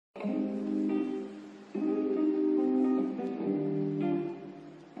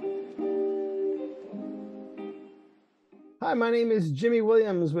Hi, my name is Jimmy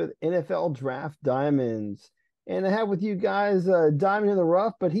Williams with NFL Draft Diamonds. And I have with you guys Diamond in the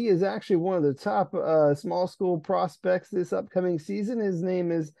Rough, but he is actually one of the top small school prospects this upcoming season. His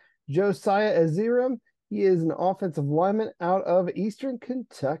name is Josiah Ezirim. He is an offensive lineman out of Eastern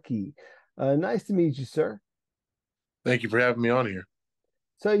Kentucky. Nice to meet you, sir. Thank you for having me on here.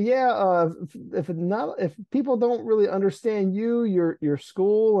 So yeah, if people don't really understand your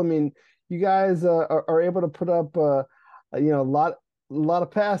school, I mean, you guys are able to put up a lot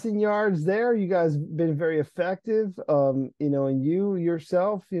of passing yards there. You guys been very effective, and you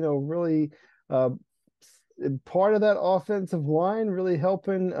yourself, really uh, part of that offensive line, really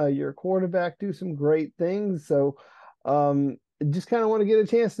helping your quarterback do some great things. So, just kind of want to get a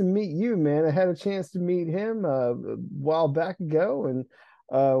chance to meet you, man. I had a chance to meet him a while back ago, and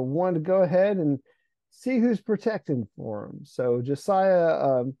wanted to go ahead and see who's protecting for him. So,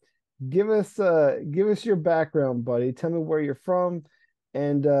 Josiah, give us your background, buddy. Tell me where you're from,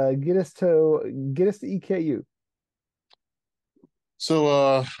 and get us to EKU.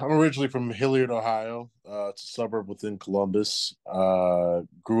 I'm originally from Hilliard, Ohio. It's a suburb within Columbus.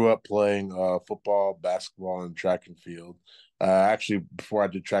 Grew up playing football, basketball, and track and field. Actually, before I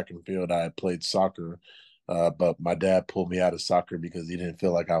did track and field, I played soccer, but my dad pulled me out of soccer because he didn't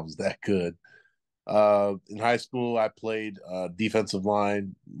feel like I was that good. In high school, I played defensive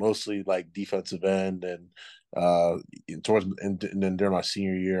line, mostly like defensive end, and and then during my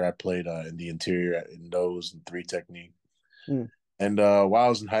senior year, I played in the interior in nose and three technique. Hmm. And while I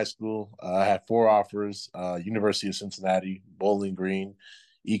was in high school, I had four offers: University of Cincinnati, Bowling Green,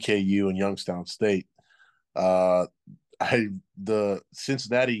 EKU, and Youngstown State. Uh, I the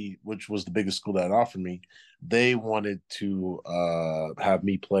Cincinnati, which was the biggest school that offered me, they wanted to have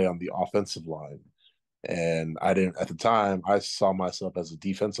me play on the offensive line, and I didn't at the time. I saw myself as a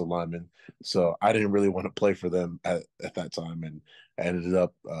defensive lineman, so I didn't really want to play for them at that time, and I ended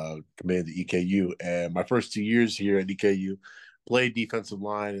up committing to EKU. And my first 2 years here at EKU, played defensive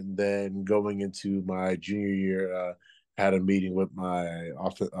line, and then going into my junior year, had a meeting with my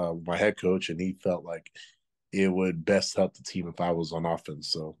head coach, and he felt like it would best help the team if I was on offense.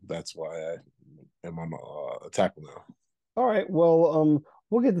 So that's why I am on a tackle now. All right. Well,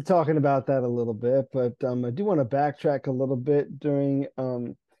 we'll get to talking about that a little bit, but I do want to backtrack a little bit during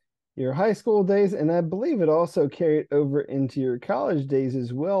your high school days, and I believe it also carried over into your college days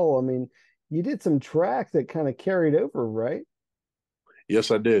as well. I mean, you did some track that kind of carried over, right?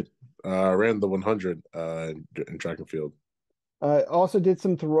 Yes, I did. I ran the 100 in track and field. Also did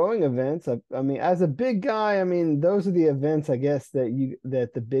some throwing events. I mean, as a big guy, I mean, those are the events, I guess,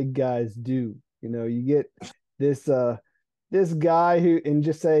 that the big guys do. You get this this guy who and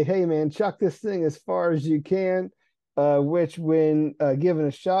just say, "Hey, man, chuck this thing as far as you can," which, when given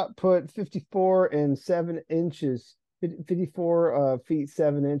a shot, put 54 and 7 inches, 54 feet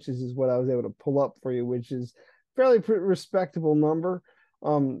 7 inches is what I was able to pull up for you, which is fairly respectable number.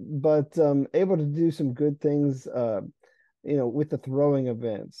 But able to do some good things. With the throwing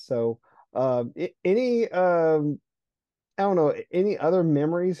events. So, any, I don't know, any other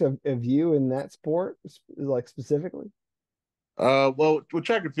memories of you in that sport, like specifically? Well, with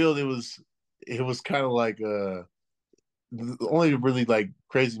track and field, it was kind of like the only really like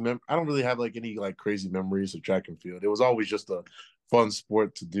I don't really have like any like crazy memories of track and field. It was always just a fun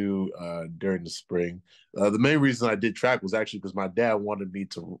sport to do during the spring. The main reason I did track was actually because my dad wanted me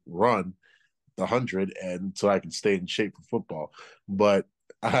to run the 100 and so I could stay in shape for football. But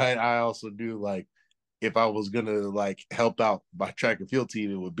I also knew like if I was gonna like help out my track and field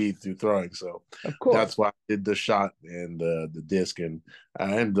team, it would be through throwing. So Of that's course. why I did the shot and the disc, and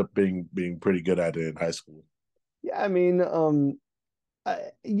I ended up being pretty good at it in high school. Yeah, I mean,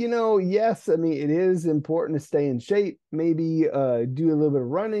 yes, I mean, it is important to stay in shape, maybe do a little bit of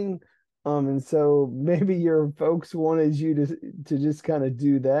running. And so maybe your folks wanted you to just kind of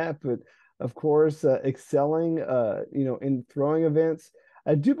do that, but of course, excelling, in throwing events.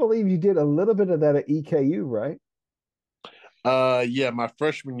 I do believe you did a little bit of that at EKU, right? Yeah, my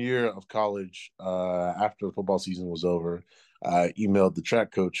freshman year of college, after the football season was over, I emailed the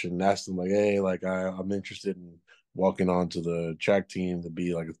track coach and asked him like, "Hey, like I'm interested in walking on to the track team to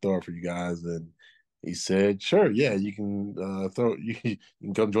be like a thrower for you guys." And he said, "Sure, yeah, you can throw. You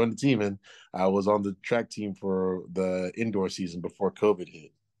can come join the team." And I was on the track team for the indoor season before COVID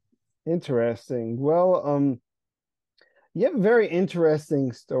hit. Interesting. Well, you have a very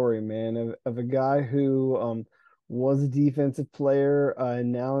interesting story, man, of a guy who was a defensive player,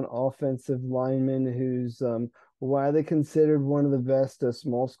 now an offensive lineman who's widely considered one of the best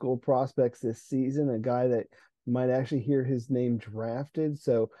small school prospects this season, a guy that might actually hear his name drafted.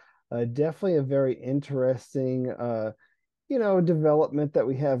 So, definitely a very interesting development that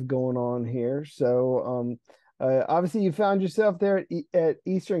we have going on here. So, obviously, you found yourself there at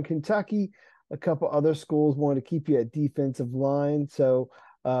Eastern Kentucky. A couple other schools wanted to keep you at defensive line. So,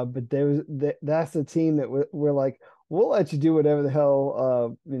 but that's the team that we're like, we'll let you do whatever the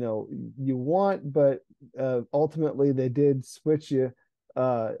hell you want. But ultimately, they did switch you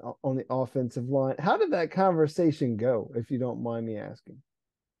on the offensive line. How did that conversation go, if you don't mind me asking?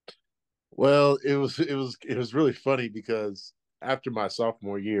 Well, it was really funny because after my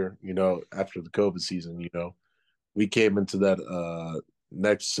sophomore year, after the COVID season, we came into that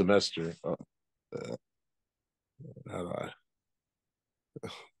next semester. How do I?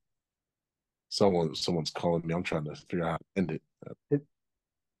 Someone's calling me. I'm trying to figure out how to end it. It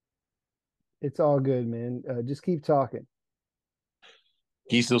it's all good, man. Just keep talking.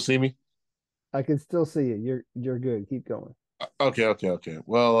 Can you still see me? I can still see you. You're good. Keep going. Okay, okay, okay.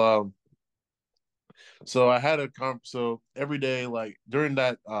 Well, so I had so every day, like during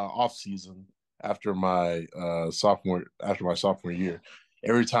that off season after my sophomore year,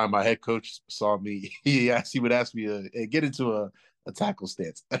 every time my head coach saw me, he would ask me to get into a tackle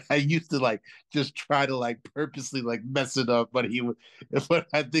stance. And I used to like just try to like purposely like mess it up, but but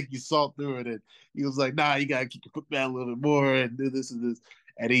I think he saw through it, and he was like, "Nah, you gotta keep your foot down a little bit more and do this and this."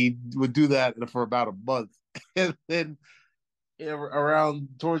 And he would do that for about a month, and then around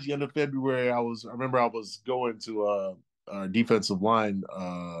towards the end of February, I remember I was going to our defensive line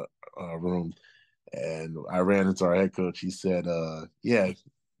room, and I ran into our head coach. He said, "Yeah,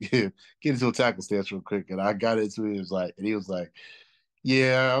 get into a tackle stance real quick," and I got into it. He was like,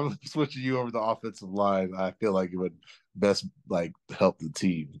 "Yeah, I'm switching you over to the offensive line. I feel like it would best like help the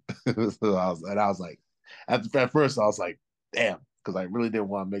team." I was like, at first I was like, "Damn," because I really didn't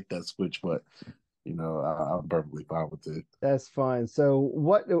want to make that switch, but I'm perfectly fine with it. That's fine.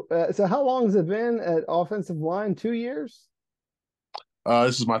 So so how long has it been at offensive line? 2 years?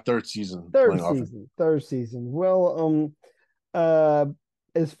 This is my third season Third playing offense. season. Third season. Well, uh,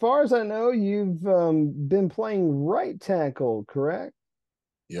 as far as I know, you've been playing right tackle, correct?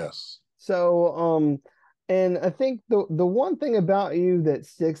 Yes. So, and I think the one thing about you that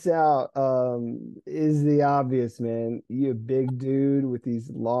sticks out is the obvious, man. You're a big dude with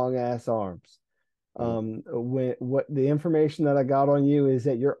these long ass arms. Mm. When what the information that I got on you is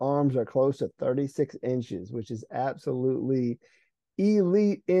that your arms are close to 36 inches, which is absolutely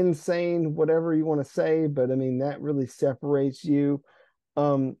elite, insane, whatever you want to say. But I mean, that really separates you.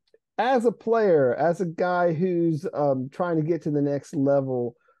 Um, as a player, as a guy who's trying to get to the next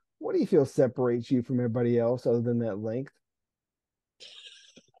level, what do you feel separates you from everybody else other than that length?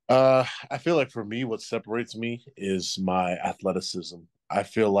 I feel like for me, what separates me is my athleticism. I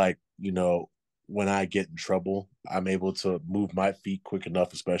feel like, when I get in trouble, I'm able to move my feet quick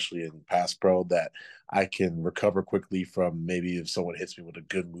enough, especially in pass pro, that I can recover quickly from maybe if someone hits me with a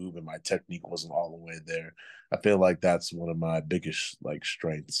good move and my technique wasn't all the way there. I feel like that's one of my biggest like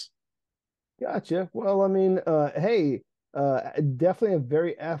strengths. Gotcha. Well, I mean, hey, definitely a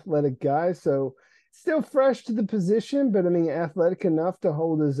very athletic guy. So still fresh to the position, but I mean, athletic enough to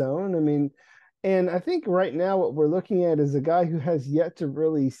hold his own. I mean, and I think right now what we're looking at is a guy who has yet to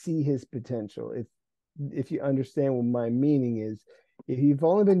really see his potential. If you understand what my meaning is, if you've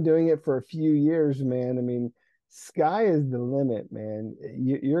only been doing it for a few years, man, I mean, sky is the limit, man.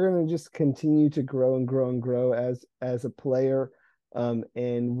 You're going to just continue to grow and grow and grow as a player, and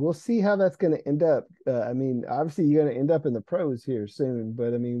we'll see how that's going to end up. I mean, obviously, you're going to end up in the pros here soon,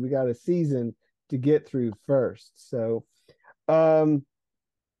 but I mean, we got a season to get through first. So, um,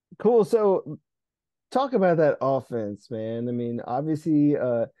 cool. So, talk about that offense, man. I mean, obviously,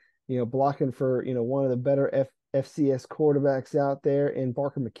 blocking for one of the better FCS quarterbacks out there in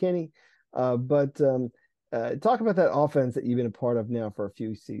Barker McKinney. But talk about that offense that you've been a part of now for a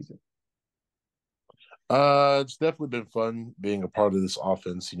few seasons. It's definitely been fun being a part of this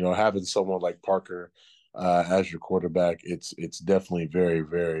offense. Having someone like Parker as your quarterback, it's definitely very,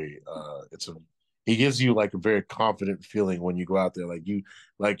 very. He gives you like a very confident feeling when you go out there.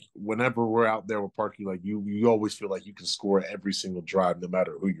 Like whenever we're out there with Parker, like you always feel like you can score every single drive, no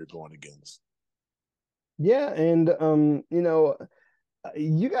matter who you're going against. Yeah, and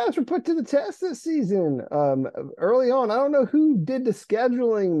you guys were put to the test this season. Early on, I don't know who did the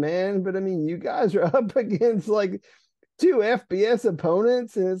scheduling, man, but I mean, you guys are up against like two FBS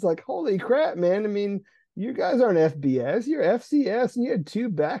opponents, and it's like, holy crap, man. I mean, you guys aren't FBS, you're FCS, and you had two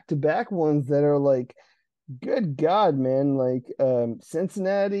back-to-back ones that are like, good God, man, like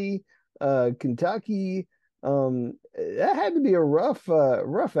Cincinnati, Kentucky. That had to be a rough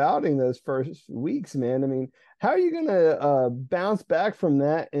outing those first weeks, man. I mean, how are you gonna bounce back from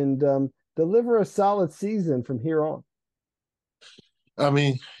that and deliver a solid season from here on? I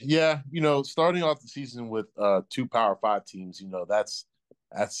mean, yeah, starting off the season with two Power Five teams, that's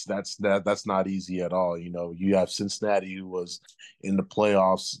not easy at all. You have Cincinnati, who was in the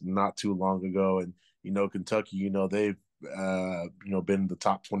playoffs not too long ago, and Kentucky, they've been in the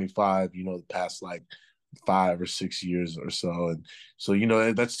top 25, the past like 5 or 6 years or so, and so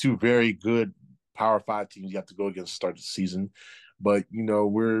that's two very good Power Five teams you have to go against to start the season. But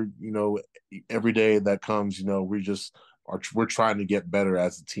we're every day that comes, we're trying to get better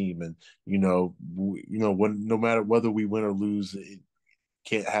as a team, and when no matter whether we win or lose, it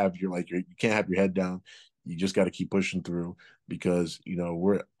can't have you can't have your head down. You just got to keep pushing through because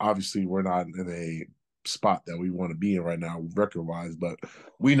we're not in a spot that we want to be in right now record wise, but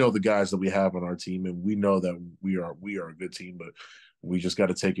we know the guys that we have on our team, and we know that we are a good team, but we just got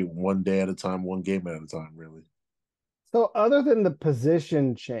to take it one day at a time, one game at a time, really. So, other than the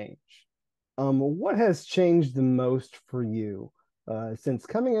position change, what has changed the most for you since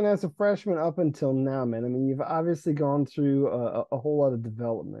coming in as a freshman up until now, man? I mean, you've obviously gone through a whole lot of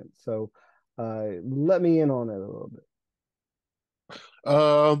development. So, let me in on it a little bit.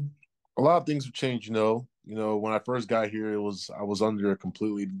 Um, a lot of things have changed. When I first got here, I was under a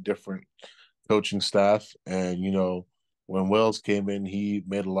completely different coaching staff, and when Wells came in, he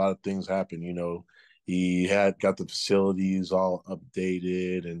made a lot of things happen. He had got the facilities all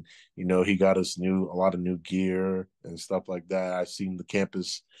updated, and he got us a lot of new gear and stuff like that. I've seen the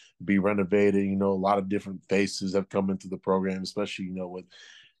campus be renovated. A lot of different faces have come into the program, especially with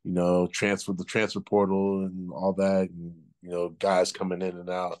the transfer portal and all that, and guys coming in and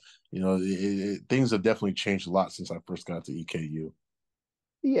out. Things have definitely changed a lot since I first got to EKU.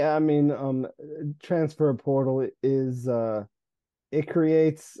 Yeah, I mean, transfer portal is it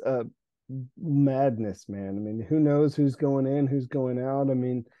creates madness, man. I mean, who knows who's going in, who's going out? I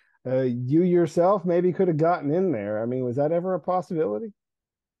mean, you yourself maybe could have gotten in there. I mean, was that ever a possibility?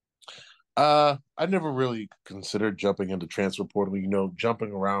 I never really considered jumping into transfer portal.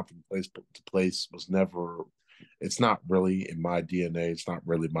 Jumping around from place to place was never. It's not really in my DNA. It's not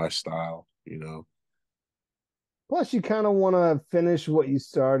really my style. Plus, you kind of want to finish what you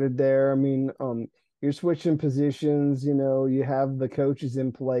started there. I mean, you're switching positions, you have the coaches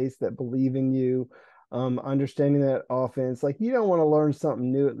in place that believe in you, understanding that offense. Like, you don't want to learn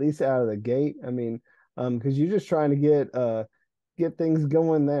something new, at least out of the gate. I mean, because you're just trying to get things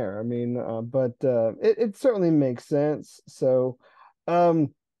going there. I mean, but it certainly makes sense. So,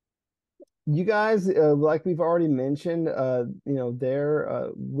 um, you guys, like we've already mentioned,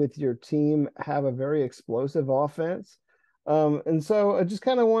 there with your team have a very explosive offense. And so I just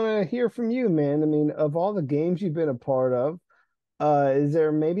kind of want to hear from you, man. I mean, of all the games you've been a part of, is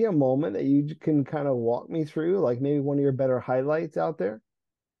there maybe a moment that you can kind of walk me through, like maybe one of your better highlights out there?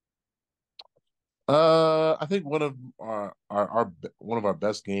 I think one of our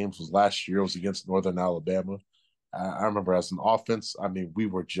best games was last year. It was against Northern Alabama. I remember as an offense, I mean, we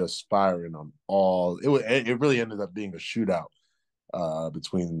were just firing on all. It really ended up being a shootout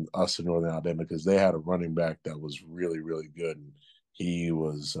between us and Northern Alabama because they had a running back that was really really good, and he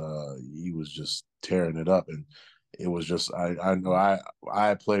was just tearing it up, and it was just I know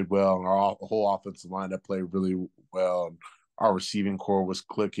I played well, and our whole offensive line that played really well, and our receiving core was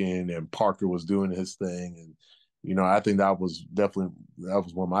clicking, and Parker was doing his thing, and I think that was one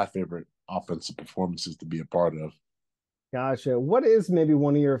of my favorite offensive performances to be a part of. Gotcha. What is maybe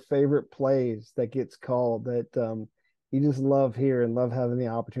one of your favorite plays that gets called that you just love here and love having the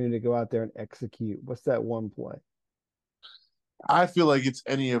opportunity to go out there and execute? What's that one play? I feel like it's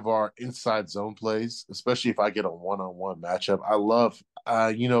any of our inside zone plays, especially if I get a one-on-one matchup. I love,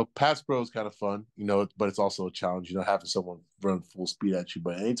 pass pro is kind of fun, but it's also a challenge, having someone run full speed at you.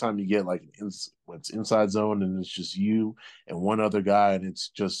 But anytime you get like when it's inside zone and it's just you and one other guy, and it's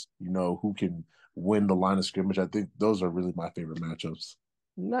just who can win the line of scrimmage, I think those are really my favorite matchups.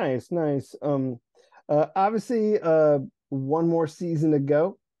 Nice, nice. Obviously, one more season to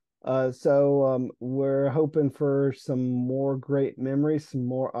go. So we're hoping for some more great memories, some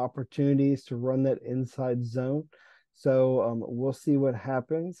more opportunities to run that inside zone. So we'll see what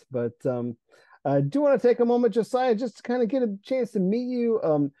happens. But I do want to take a moment, Josiah, just to kind of get a chance to meet you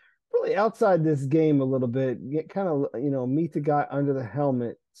really outside this game a little bit, get kind of, meet the guy under the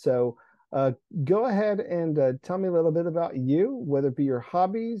helmet. So uh, go ahead and tell me a little bit about you, whether it be your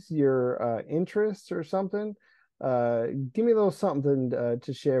hobbies, your interests, or something. Give me a little something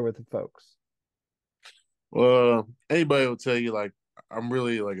to share with the folks. Well, anybody will tell you like I'm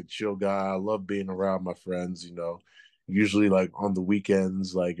really like a chill guy. I love being around my friends. Usually like on the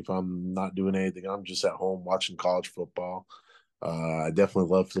weekends, like if I'm not doing anything, I'm just at home watching college football. I definitely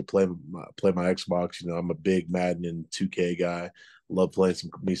love to play my Xbox. I'm a big Madden and 2K guy. Love playing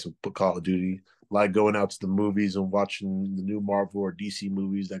some Call of Duty. Like going out to the movies and watching the new Marvel or DC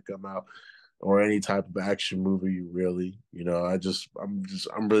movies that come out, or any type of action movie. Really,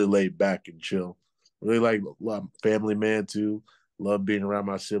 I'm really laid back and chill. Really like love family man too. Love being around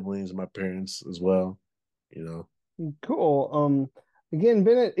my siblings and my parents as well. You know. Cool. Again,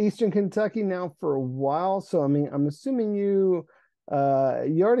 been at Eastern Kentucky now for a while, so I mean, I'm assuming you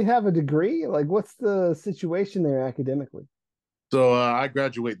already have a degree. Like, what's the situation there academically? So I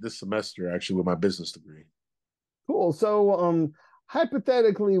graduate this semester actually with my business degree. Cool. So,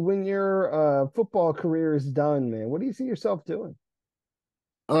 hypothetically, when your football career is done, man, what do you see yourself doing?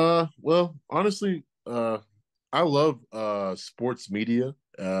 Well, honestly, I love sports media.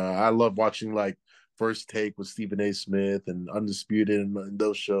 I love watching like First Take with Stephen A. Smith and Undisputed and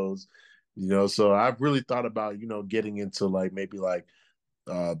those shows. So I've really thought about, getting into like maybe like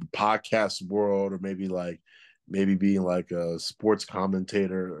the podcast world, or maybe being like a sports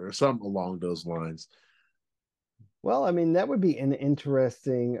commentator or something along those lines. Well, I mean, that would be an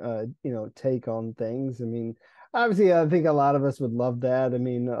interesting, take on things. I mean, obviously, I think a lot of us would love that. I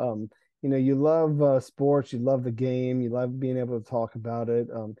mean, you love sports, you love the game, you love being able to talk about it.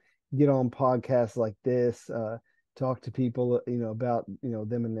 Get on podcasts like this, talk to people, about,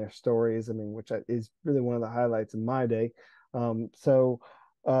 them and their stories. I mean, is really one of the highlights of my day.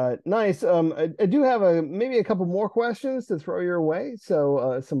 Nice. I do have maybe a couple more questions to throw your way.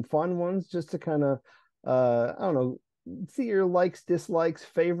 So, some fun ones just to kind of I don't know, see your likes, dislikes,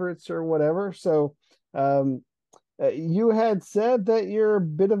 favorites, or whatever. So, um, you had said that you're a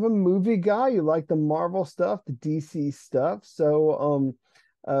bit of a movie guy. You like the Marvel stuff, the DC stuff. So,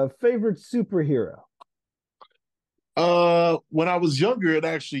 favorite superhero. When I was younger, it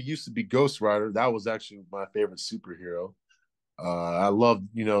actually used to be Ghost Rider. That was actually my favorite superhero. I loved,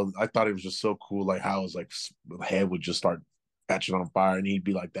 I thought it was just so cool, like how his like head would just start catching on fire, and he'd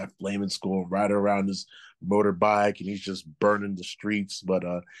be like that flaming skull right around his motorbike, and he's just burning the streets. But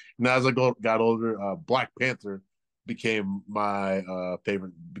now as got older, Black Panther became one of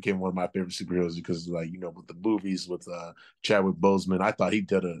my favorite superheroes because, like, with the movies with Chadwick Boseman, I thought he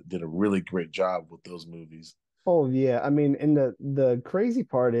did a really great job with those movies. Oh yeah, I mean, and the crazy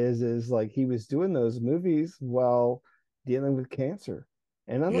part is like he was doing those movies while dealing with cancer,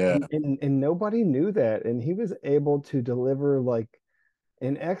 and I don't, Yeah, and nobody knew that, and he was able to deliver like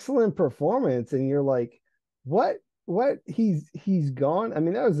an excellent performance, and you're like, what? He's gone. I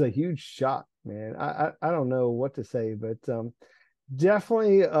mean, that was a huge shock, man. I don't know what to say, but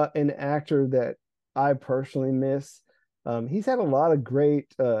definitely an actor that I personally miss. He's had a lot of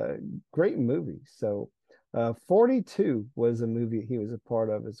great movies. So 42 was a movie he was a part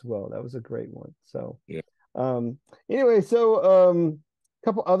of as well. That was a great one. So yeah. um anyway, so a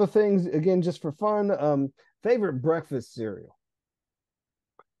couple other things again just for fun. Favorite breakfast cereal.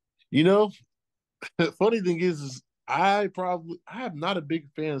 You know, funny thing is I am not a big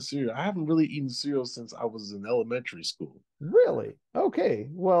fan of cereal. I haven't really eaten cereal since I was in elementary school. Really? Okay.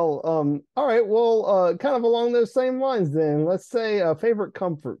 Well, all right. Well, kind of along those same lines then. Let's say a favorite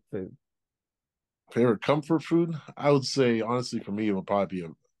comfort food. Favorite comfort food? I would say honestly for me it would probably be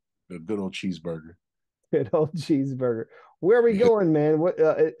a good old cheeseburger. Good old cheeseburger. Where are we Yeah. going, man? What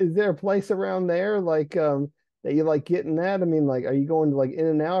is there a place around there like that you like getting at? I mean, like, are you going to like In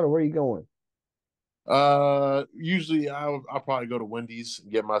and Out or where are you going? Usually I'll probably go to Wendy's and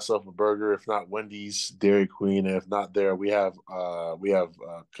get myself a burger. If not Wendy's, Dairy Queen. And if not there, we have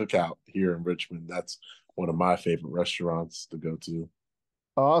Cookout here in Richmond. That's one of my favorite restaurants to go to.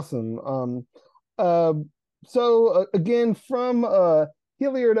 Awesome. Uh, so again from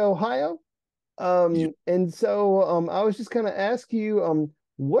Hilliard, Ohio. Yeah. And so I was just gonna ask you,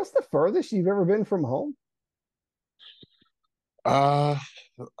 what's the furthest you've ever been from home? Uh,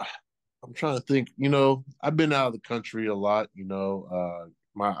 I'm trying to think. I've been out of the country a lot.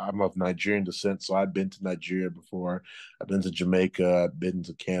 I'm of Nigerian descent, so I've been to Nigeria before. I've been to Jamaica. I've been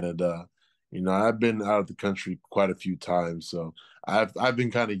to Canada. I've been out of the country quite a few times, so I've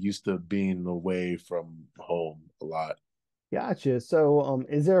been kind of used to being away from home a lot. Gotcha. So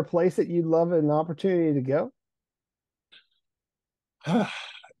is there a place that you'd love an opportunity to go? I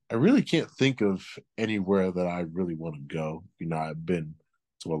really can't think of anywhere that I really want to go. I've been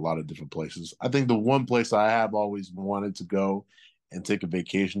to a lot of different places. I think the one place I have always wanted to go and take a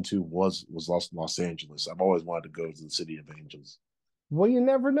vacation to was Los Angeles. I've always wanted to go to the city of angels. Well, you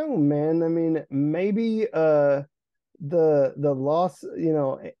never know, man. I mean, maybe the Los,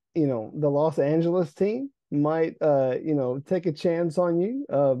 the Los Angeles team. might take a chance on you.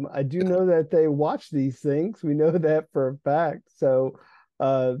 I do know that they watch these things. We know that for a fact. So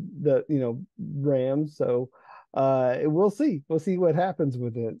the Rams. So we'll see. We'll see what happens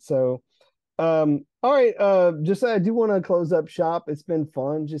with it. So all right, just I do want to close up shop. It's been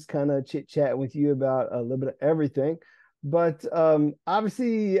fun just kind of chit chatting with you about a little bit of everything. But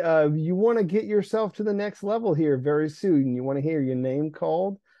obviously, you want to get yourself to the next level here very soon. You want to hear your name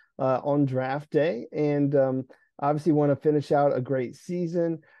called on draft day, and obviously want to finish out a great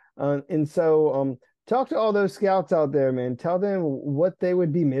season. And so, talk to all those scouts out there, man. Tell them what they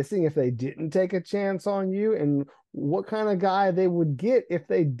would be missing if they didn't take a chance on you, and what kind of guy they would get if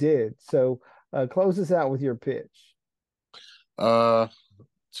they did. So, close us out with your pitch. Uh,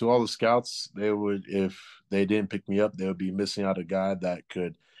 to all the scouts, they would, if they didn't pick me up, they would be missing out a guy that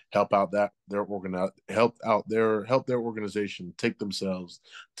could help out help their organization take themselves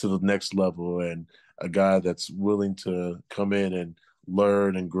to the next level, and a guy that's willing to come in and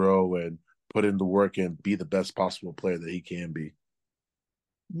learn and grow and put in the work and be the best possible player that he can be.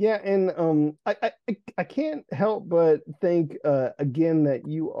 Yeah, and I can't help but think again that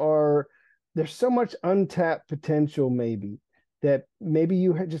there's so much untapped potential maybe that maybe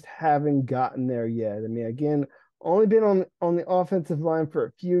just haven't gotten there yet. I mean, again, only been on the offensive line for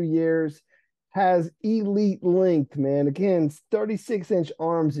a few years, has elite length, man. Again, 36-inch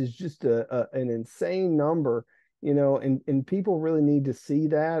arms is just an insane number, and people really need to see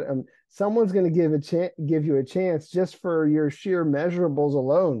that. Someone's going to give you a chance just for your sheer measurables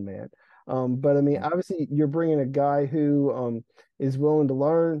alone, man. But I mean, obviously, you're bringing a guy who is willing to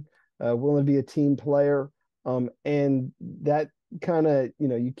learn, willing to be a team player, and that kind of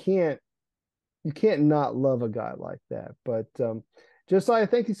you can't not love a guy like that. But Josiah,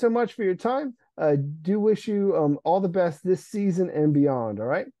 thank you so much for your time. Do wish you all the best this season and beyond. All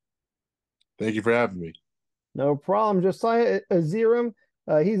right. Thank you for having me. No problem. Josiah Ezirim,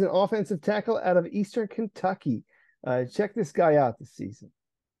 he's an offensive tackle out of Eastern Kentucky. Check this guy out this season.